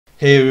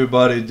Hey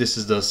everybody, this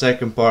is the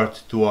second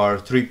part to our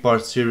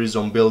three-part series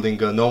on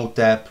building a Node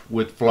app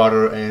with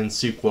Flutter and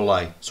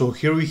SQLite. So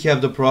here we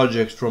have the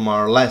project from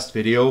our last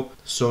video.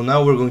 So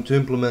now we're going to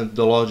implement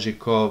the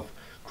logic of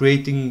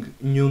creating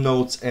new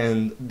nodes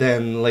and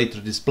then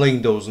later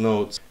displaying those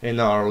nodes in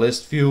our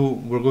list view.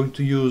 We're going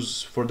to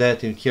use for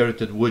that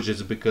inherited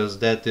widgets because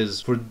that is,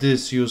 for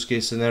this use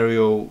case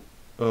scenario,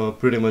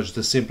 pretty much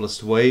the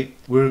simplest way.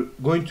 We're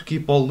going to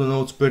keep all the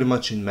nodes pretty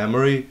much in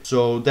memory,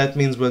 so that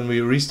means when we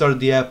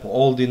restart the app,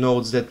 all the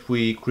nodes that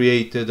we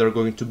created are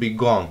going to be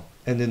gone.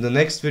 And in the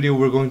next video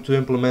we're going to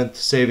implement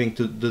saving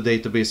to the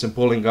database and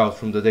pulling out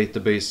from the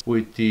database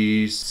with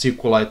the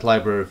SQLite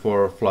library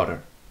for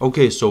Flutter.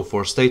 Okay, so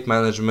for state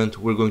management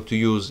we're going to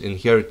use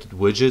inherited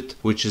widget,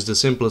 which is the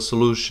simplest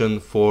solution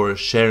for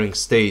sharing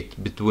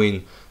state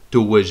between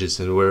two widgets,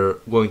 and we're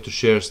going to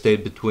share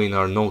state between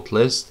our node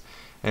list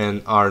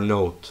and our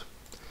node.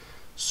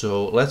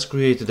 So let's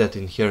create that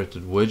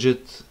inherited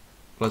widget.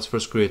 Let's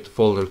first create a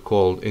folder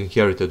called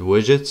inherited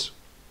widgets,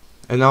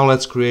 and now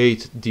let's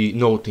create the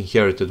node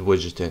inherited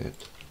widget in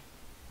it.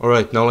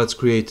 Alright, now let's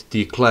create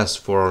the class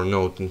for our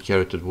node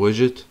inherited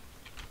widget.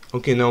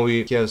 Okay, now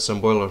we have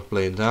some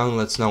boilerplate down.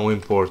 Let's now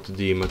import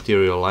the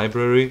material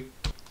library,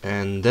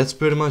 and that's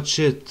pretty much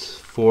it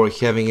for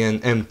having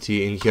an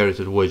empty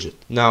inherited widget.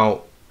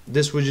 Now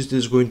this widget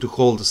is going to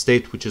hold a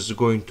state which is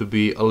going to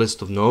be a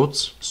list of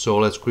nodes, so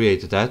let's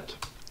create that.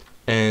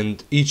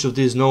 And each of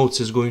these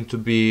nodes is going to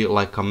be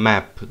like a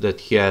map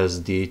that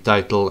has the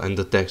title and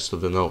the text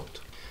of the node,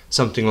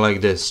 something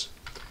like this.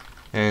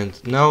 And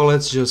now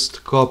let's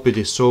just copy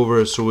this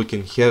over so we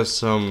can have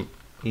some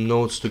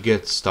nodes to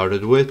get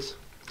started with,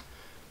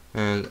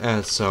 and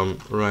add some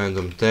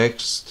random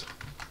text.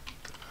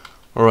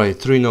 Alright,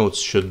 3 nodes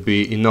should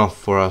be enough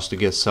for us to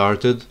get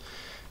started.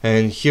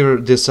 And here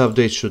this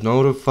update should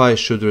notify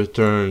should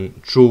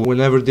return true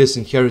whenever this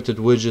inherited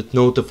widget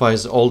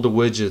notifies all the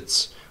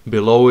widgets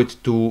below it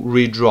to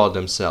redraw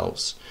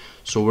themselves.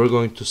 So we're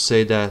going to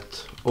say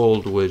that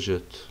old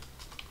widget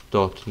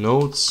dot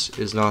nodes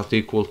is not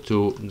equal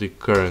to the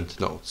current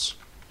nodes,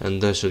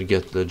 and that should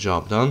get the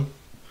job done.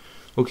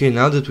 Okay,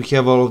 now that we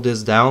have all of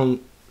this down,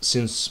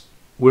 since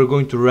we're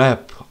going to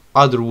wrap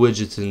other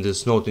widgets in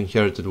this node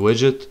inherited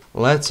widget,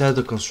 let's add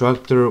a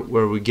constructor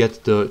where we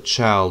get the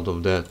child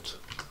of that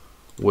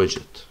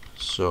widget.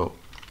 So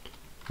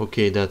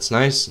okay, that's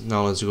nice.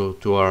 Now let's go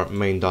to our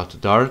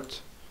main.dart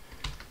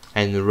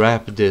and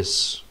wrap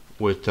this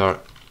with our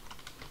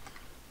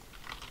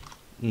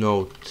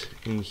node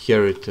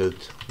inherited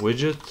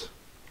widget,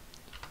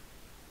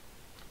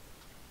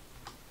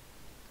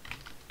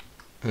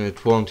 and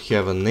it won't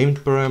have a named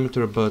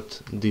parameter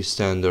but the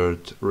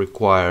standard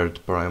required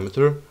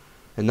parameter.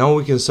 And now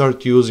we can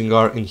start using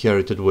our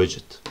inherited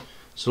widget.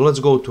 So let's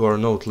go to our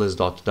node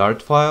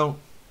list.dart file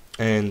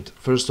and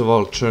first of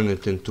all turn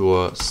it into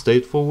a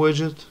stateful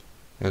widget.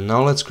 And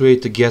now let's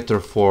create a getter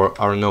for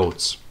our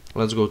nodes.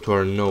 Let's go to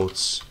our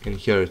nodes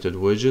inherited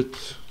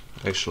widget,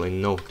 actually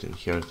node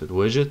inherited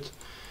widget,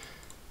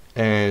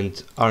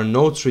 and our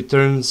nodes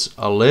returns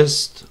a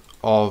list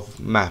of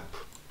map.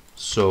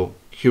 So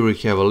here we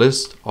have a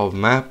list of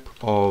map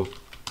of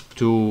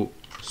 2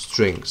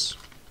 strings,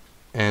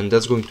 and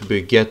that's going to be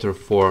a getter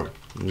for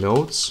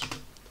nodes.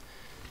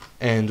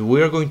 And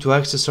we are going to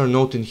access our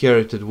node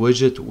inherited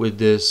widget with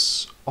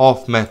this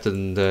auth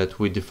method that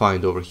we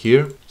defined over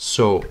here.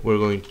 So we're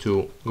going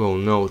to go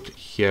node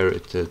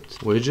inherited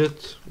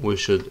widget. We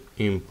should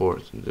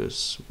import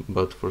this,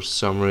 but for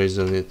some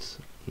reason it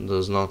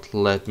does not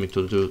let me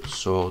to do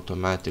so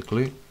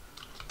automatically.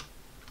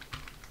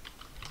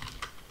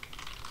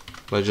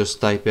 Let's just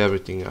type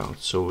everything out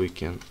so we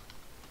can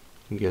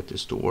get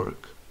this to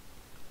work.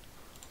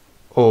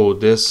 Oh,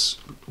 this,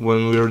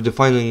 when we are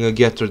defining a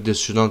getter, this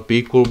should not be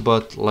equal,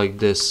 but like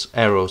this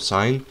arrow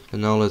sign.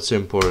 And now let's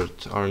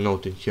import our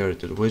node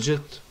inherited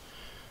widget,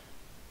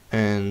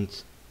 and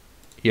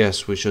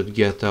yes, we should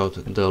get out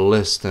the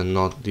list and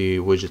not the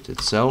widget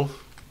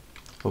itself.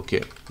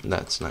 Okay,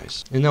 that's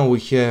nice. And now we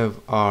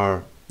have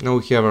our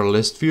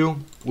list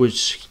view,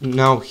 which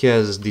now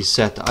has the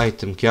set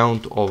item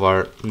count of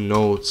our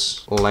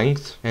nodes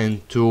length,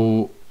 and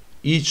to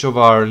each of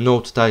our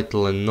node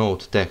title and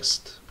node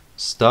text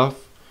stuff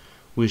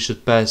we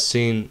should pass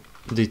in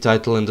the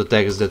title and the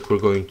text that we're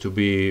going to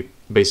be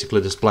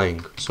basically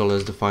displaying. So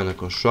let's define a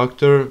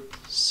constructor,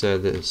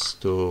 set this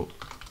to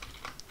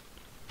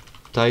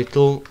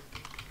title,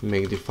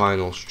 make the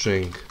final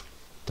string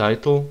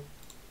title,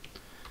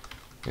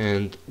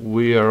 and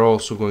we are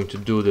also going to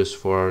do this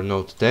for our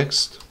node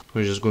text.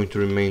 We're just going to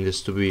rename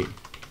this to be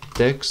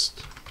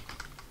text,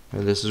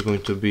 and this is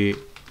going to be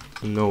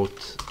node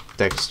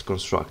text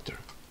constructor.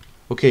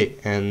 Okay,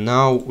 and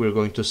now we're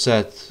going to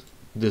set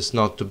this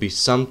not to be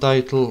some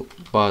title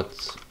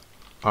but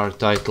our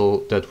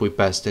title that we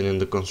passed in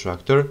the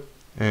constructor,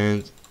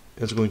 and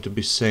it's going to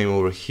be same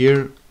over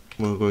here.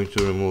 We're going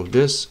to remove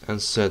this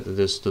and set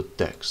this to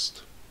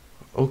text.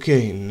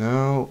 Okay,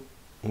 now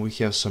we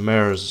have some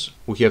errors.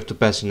 We have to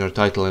pass in our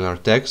title and our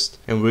text,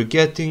 and we're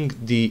getting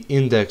the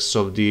index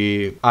of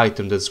the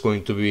item that's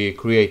going to be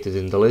created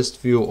in the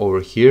list view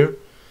over here.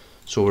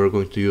 So we're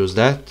going to use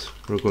that.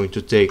 We're going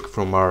to take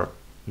from our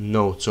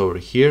notes over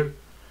here,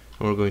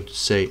 and we're going to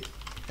say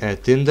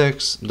at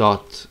index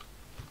dot,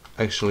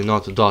 actually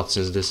not a dot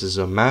since this is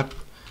a map,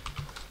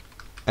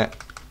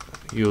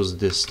 use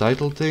this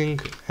title thing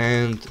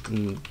and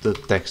the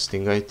text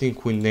thing. I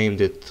think we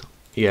named it,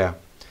 yeah.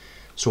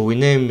 So we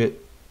named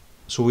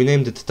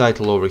it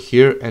title over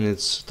here, and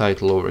it's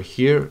title over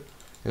here,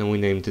 and we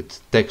named it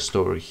text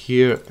over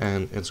here,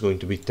 and it's going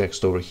to be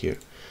text over here.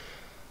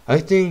 I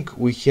think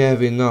we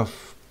have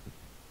enough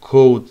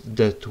code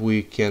that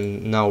we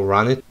can now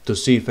run it to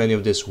see if any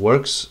of this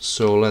works.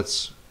 So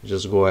let's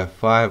just go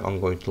F5. I'm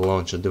going to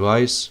launch a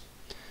device,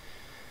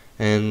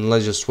 and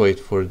let's just wait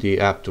for the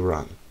app to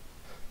run.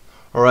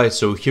 Alright,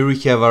 so here we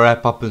have our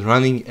app up and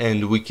running,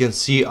 and we can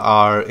see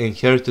our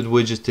inherited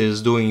widget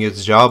is doing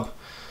its job,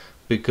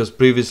 because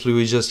previously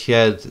we just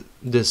had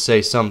this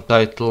say some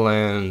title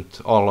and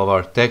all of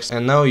our text,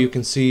 and now you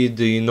can see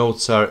the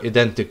notes are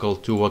identical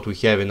to what we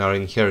have in our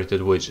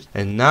inherited widget.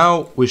 And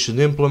now we should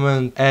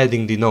implement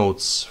adding the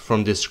notes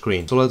from this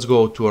screen. So let's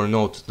go to our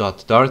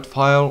note.dart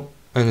file,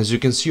 and as you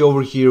can see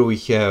over here we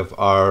have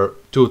our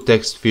two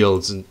text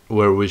fields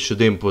where we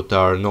should input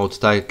our note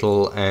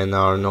title and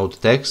our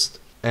note text.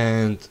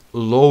 And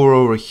lower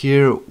over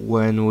here,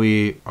 when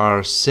we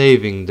are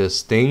saving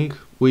this thing,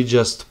 we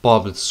just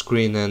pop the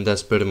screen, and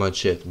that's pretty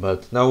much it.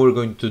 But now we're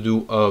going to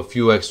do a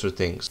few extra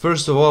things.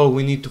 First of all,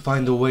 we need to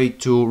find a way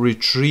to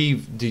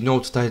retrieve the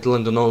note title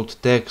and the note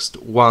text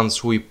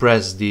once we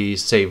press the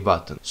save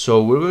button.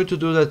 So we're going to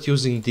do that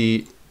using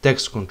the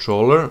text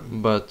controller,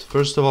 but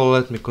first of all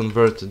let me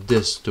convert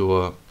this to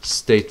a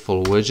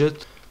stateful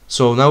widget.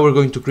 So now we're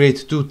going to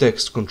create two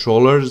text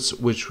controllers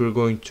which we're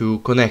going to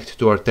connect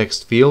to our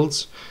text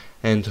fields,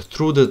 and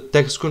through the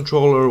text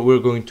controller we're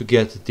going to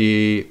get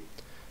the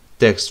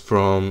text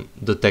from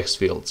the text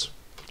fields.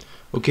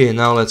 Okay,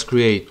 now let's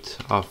create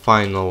our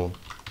final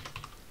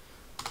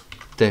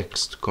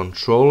text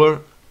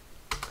controller,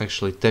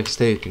 actually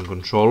text editing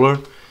controller,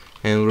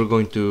 and we're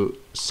going to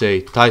say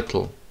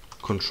title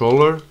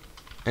controller,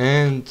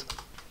 and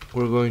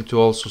we're going to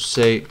also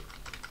say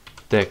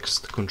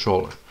text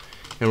controller.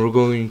 And we're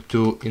going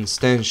to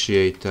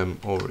instantiate them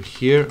over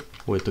here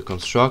with the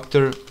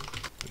constructor.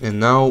 And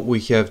now we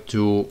have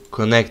to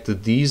connect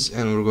these,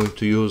 and we're going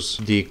to use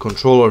the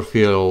controller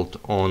field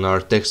on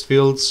our text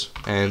fields.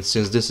 And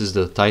since this is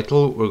the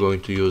title, we're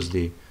going to use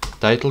the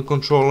title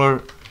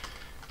controller,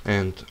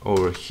 and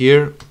over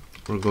here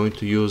we're going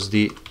to use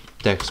the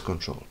text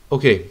controller.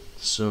 Okay,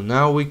 so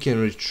now we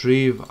can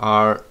retrieve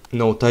our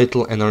note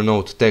title and our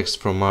note text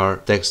from our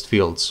text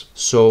fields.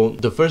 So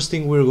the first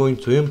thing we're going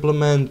to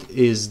implement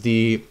is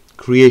the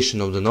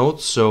creation of the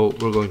note. So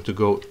we're going to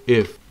go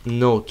if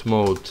note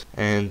mode,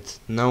 and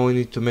now we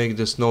need to make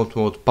this note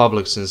mode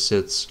public since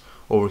it's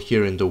over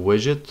here in the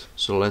widget.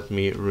 So let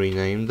me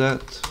rename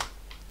that,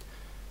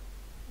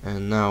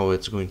 and now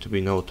it's going to be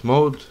note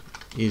mode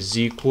is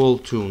equal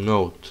to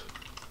note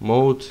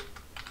mode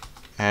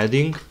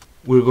adding.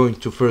 We're going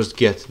to first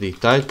get the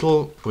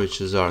title, which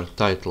is our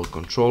title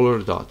controller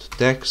dot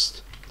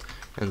text,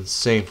 and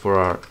same for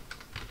our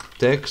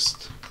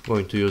text.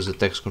 Going to use the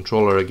text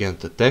controller again,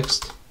 the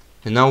text.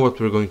 And now what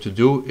we're going to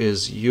do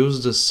is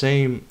use the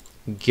same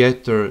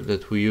getter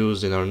that we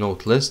used in our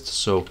note list.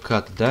 So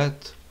cut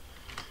that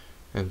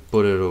and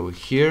put it over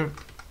here.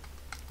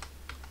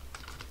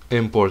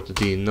 Import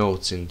the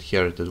notes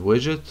inherited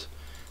widget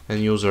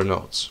and use our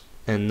notes.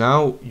 And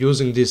now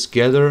using this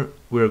getter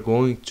we're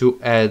going to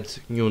add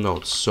new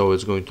notes. So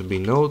it's going to be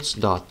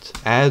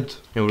notes.add,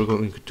 and we're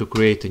going to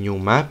create a new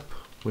map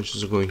which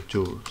is going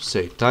to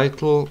say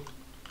title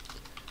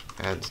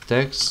and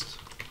text,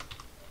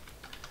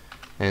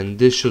 and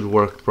this should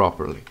work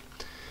properly.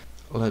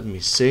 Let me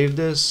save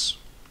this.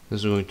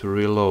 This is going to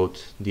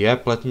reload the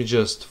app. Let me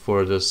just,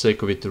 for the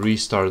sake of it,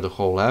 restart the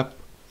whole app.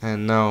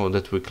 And now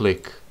that we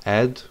click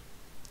add,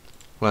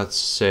 let's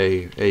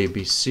say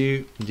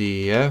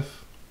ABCDEF,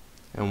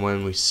 and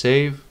when we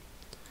save,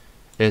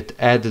 it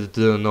added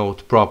the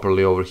note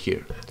properly over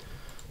here.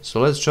 So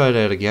let's try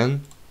that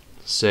again.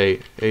 Say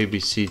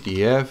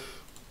ABCDEF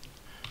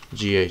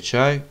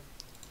GHI,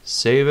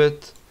 save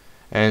it,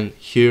 and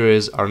here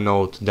is our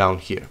note down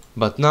here.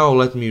 But now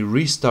let me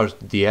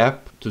restart the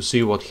app to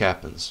see what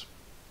happens.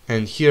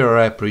 And here our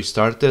app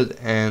restarted,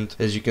 and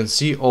as you can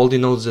see all the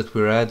notes that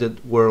were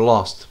added were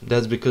lost.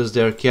 That's because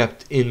they're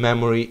kept in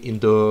memory in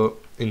the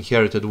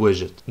inherited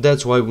widget.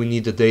 That's why we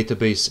need a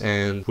database,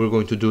 and we're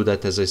going to do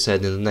that, as I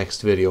said, in the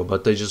next video,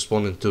 but I just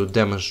wanted to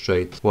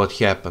demonstrate what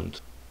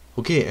happened.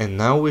 Okay, and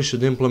now we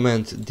should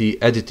implement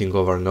the editing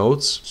of our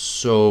notes.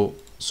 So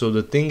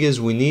the thing is,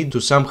 we need to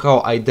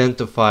somehow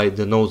identify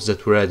the notes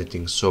that we're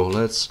editing. So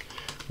let's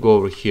go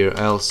over here,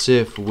 else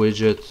if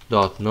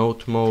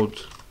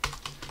widget.notemode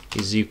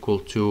is equal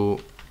to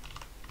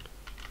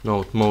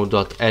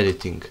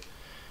notemode.editing.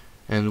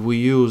 and we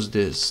use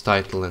this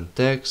title and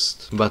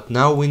text, but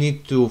now we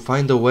need to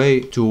find a way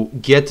to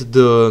get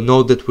the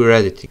node that we're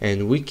editing,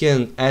 and we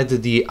can add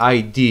the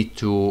ID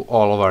to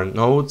all of our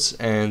nodes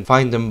and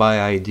find them by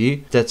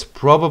ID. That's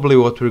probably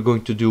what we're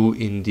going to do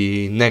in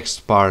the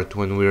next part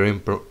when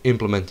we're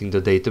implementing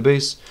the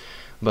database,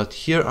 but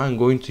here I'm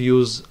going to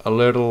use a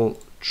little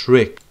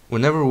trick.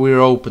 Whenever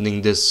we're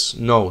opening this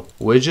node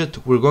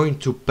widget, we're going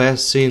to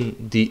pass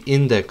in the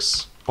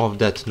index of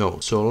that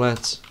node. So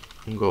let's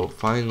go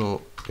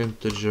final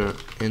integer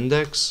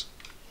index,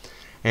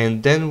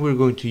 and then we're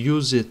going to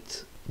use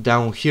it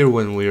down here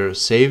when we're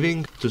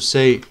saving to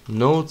say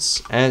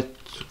nodes at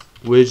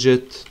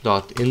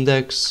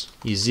widget.index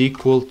is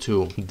equal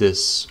to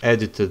this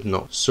edited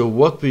node. So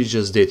what we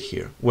just did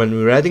here, when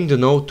we're adding the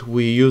node,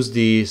 we use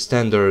the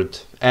standard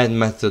add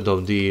method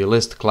of the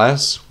list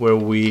class where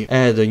we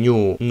add a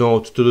new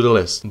node to the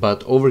list,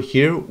 but over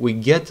here we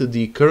get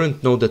the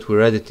current node that we're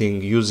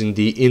editing using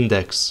the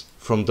index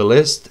from the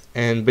list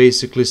and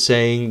basically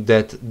saying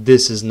that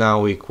this is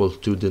now equal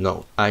to the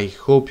node. I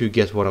hope you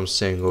get what I'm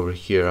saying over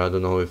here. I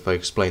don't know if I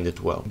explained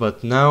it well,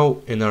 but now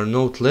in our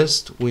node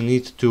list we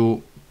need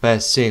to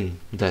pass in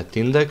that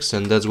index,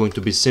 and that's going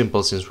to be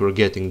simple since we're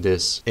getting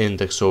this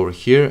index over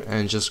here,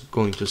 and just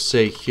going to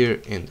say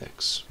here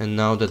index. And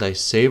now that I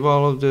save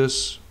all of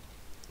this,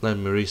 let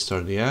me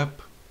restart the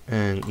app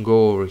and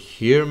go over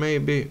here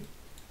maybe.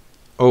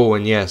 Oh,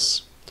 and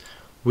yes,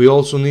 we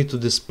also need to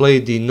display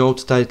the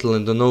node title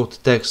and the node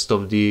text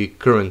of the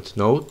current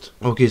node.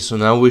 Okay, so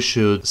now we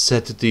should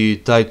set the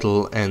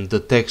title and the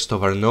text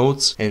of our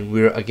nodes, and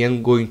we're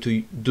again going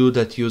to do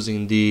that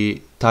using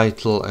the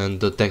title and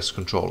the text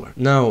controller.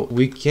 Now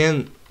we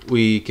can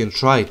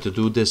try to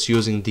do this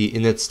using the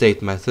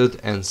initState method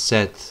and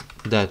set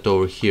that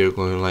over here,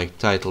 going like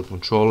title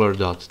controller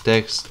dot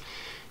text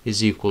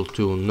is equal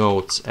to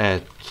nodes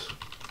at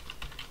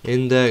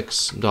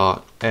index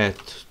dot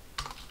at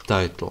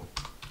title.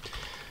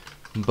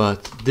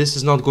 But this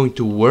is not going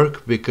to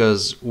work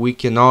because we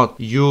cannot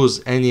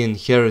use any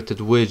inherited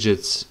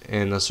widgets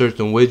in a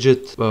certain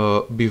widget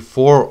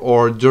before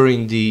or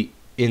during the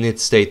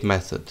initState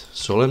method.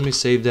 So let me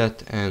save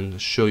that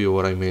and show you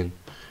what I mean.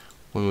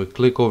 When we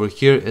click over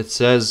here, it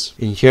says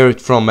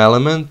inherit from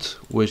element,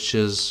 which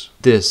is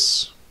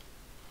this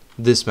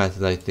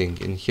method, I think,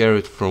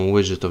 inherit from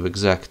widget of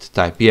exact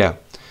type. Yeah,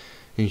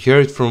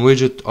 inherit from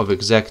widget of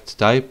exact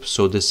type.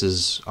 So this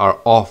is our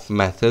off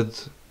method.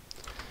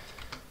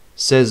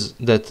 Says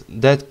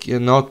that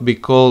cannot be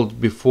called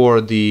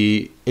before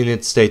the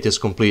init state is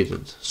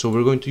completed. So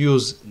we're going to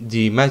use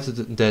the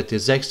method that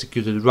is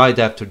executed right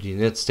after the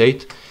init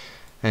state,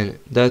 and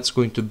that's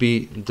going to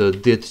be the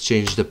did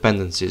change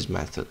dependencies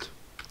method.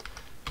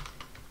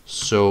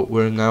 So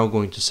we're now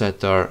going to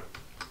set our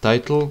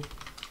title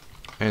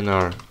and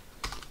our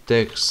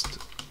text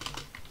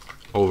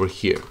over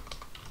here.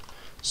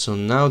 So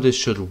now this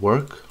should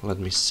work. Let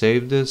me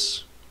save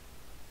this,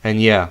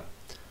 and yeah,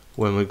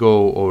 when we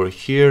go over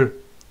here,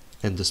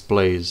 it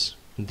displays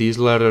these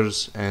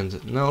letters.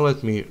 And now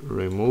let me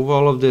remove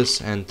all of this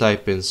and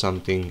type in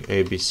something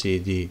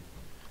ABCD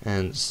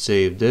and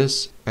save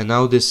this, and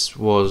now this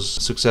was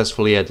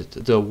successfully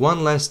edited. The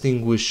one last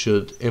thing we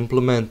should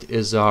implement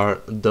is our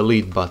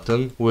delete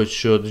button, which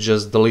should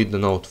just delete the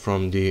node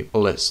from the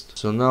list.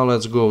 So now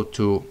let's go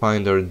to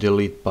find our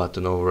delete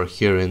button over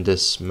here in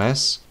this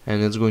mess,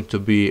 and it's going to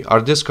be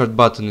our discard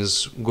button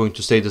is going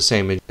to stay the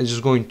same. It's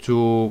just going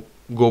to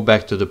go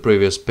back to the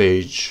previous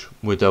page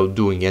without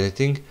doing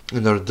anything,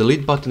 and our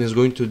delete button is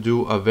going to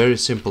do a very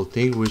simple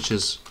thing, which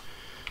is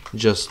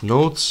just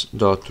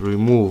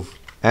nodes.remove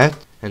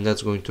at, and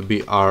that's going to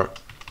be our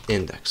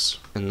index.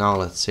 And now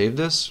let's save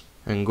this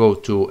and go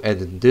to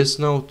edit this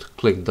node,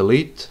 click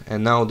delete,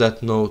 and now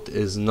that node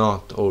is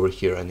not over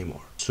here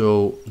anymore.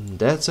 So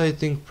that's, I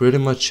think, pretty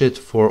much it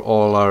for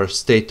all our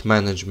state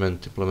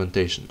management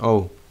implementation.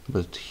 Oh,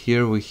 but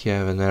here we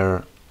have an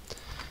error.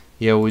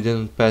 Yeah, we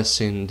didn't pass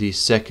in the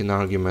second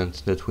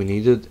argument that we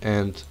needed,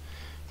 and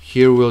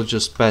here we'll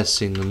just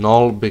pass in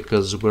null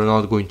because we're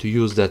not going to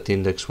use that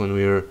index when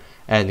we're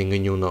adding a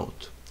new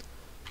node.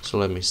 So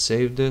let me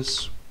save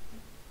this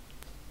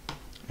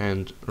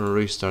and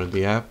restart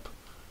the app.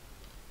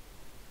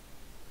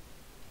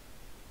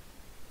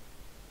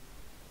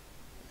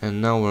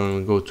 And now when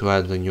we go to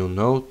add a new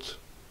node,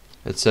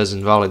 it says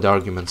invalid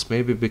arguments,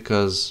 maybe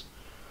because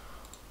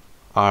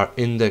our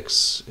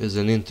index is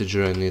an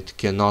integer and it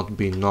cannot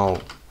be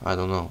null. I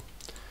don't know.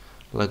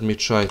 Let me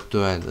try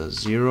to add a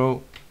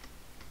 0.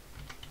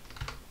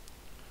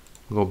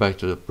 Go back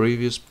to the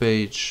previous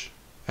page,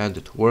 add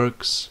it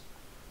works,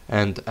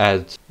 and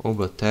add. Oh,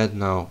 but add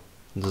now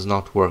does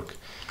not work.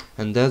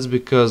 And that's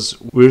because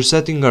we're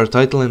setting our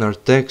title and our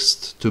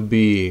text to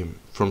be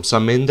from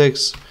some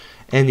index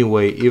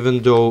anyway,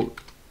 even though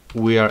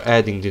we are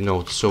adding the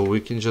node. So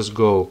we can just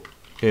go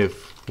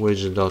if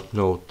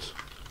widget.node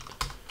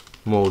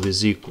mode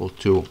is equal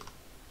to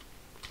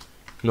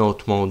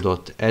node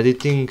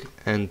mode.editing,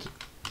 and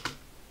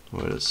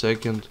wait a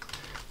second,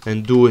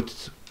 and do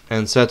it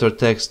and set our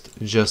text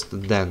just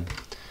then.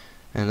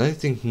 And I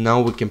think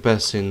now we can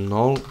pass in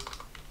null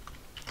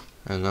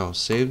and now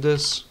save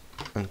this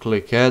and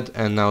click add,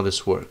 and now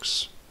this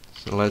works.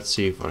 So let's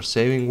see if our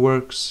saving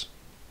works.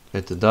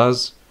 It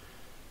does.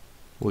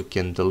 We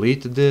can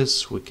delete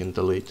this, we can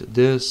delete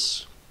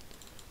this,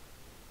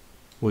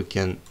 we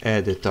can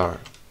edit our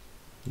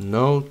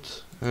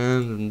note,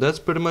 and that's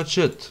pretty much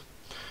it.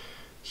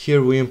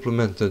 Here we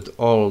implemented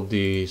all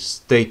the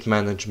state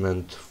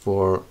management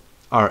for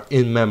our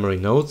in-memory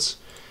nodes.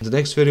 In the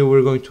next video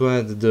we're going to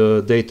add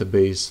the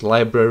database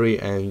library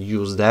and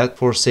use that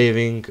for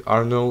saving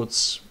our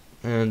nodes,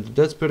 and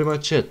that's pretty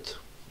much it.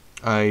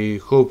 I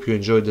hope you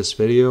enjoyed this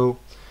video,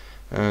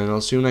 and I'll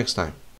see you next time.